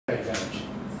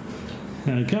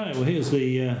Okay, well here's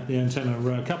the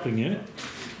antenna coupling unit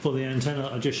for the antenna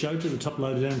that I just showed you, the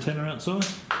top-loaded antenna outside.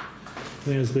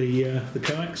 There's the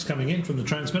coax coming in from the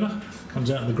transmitter, comes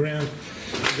out of the ground,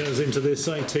 goes into this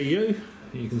ATU.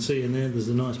 You can see in there's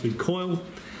a nice big coil.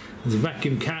 There's a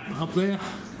vacuum cap up there.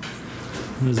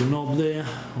 There's a knob there,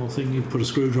 or thing you put a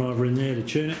screwdriver in there to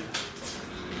tune it.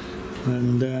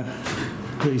 And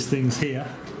these things here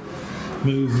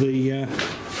move the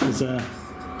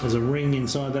there's a ring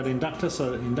inside that inductor, so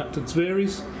that the inductance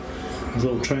varies. There's a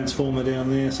little transformer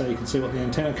down there, so you can see what the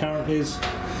antenna current is.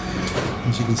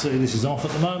 As you can see, this is off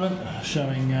at the moment,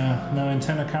 showing no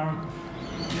antenna current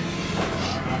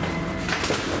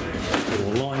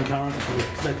or line current.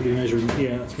 That could be measuring.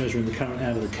 Yeah, that's measuring the current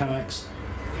out of the coax.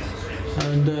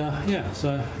 And yeah,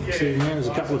 so you can see there's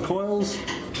a couple of coils,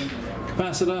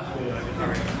 capacitor,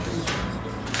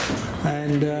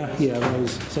 and yeah,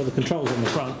 those. So the controls on the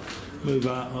front move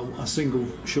a single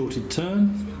shorted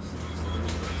turn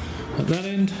at that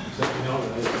end,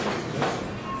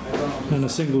 and a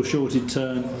single shorted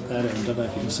turn at that end. I don't know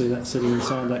if you can see that sitting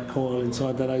inside that coil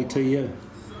inside that ATU.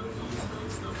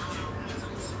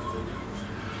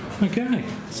 Okay,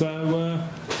 so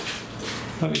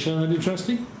hope you found that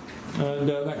interesting. And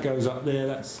that goes up there.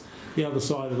 That's the other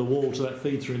side of the wall to that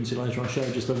feed-through insulator I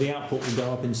showed you. So the output will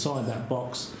go up inside that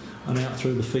box and out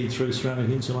through the feed-through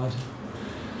ceramic insulator.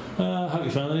 Hope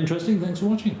you found that interesting. Thanks for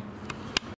watching.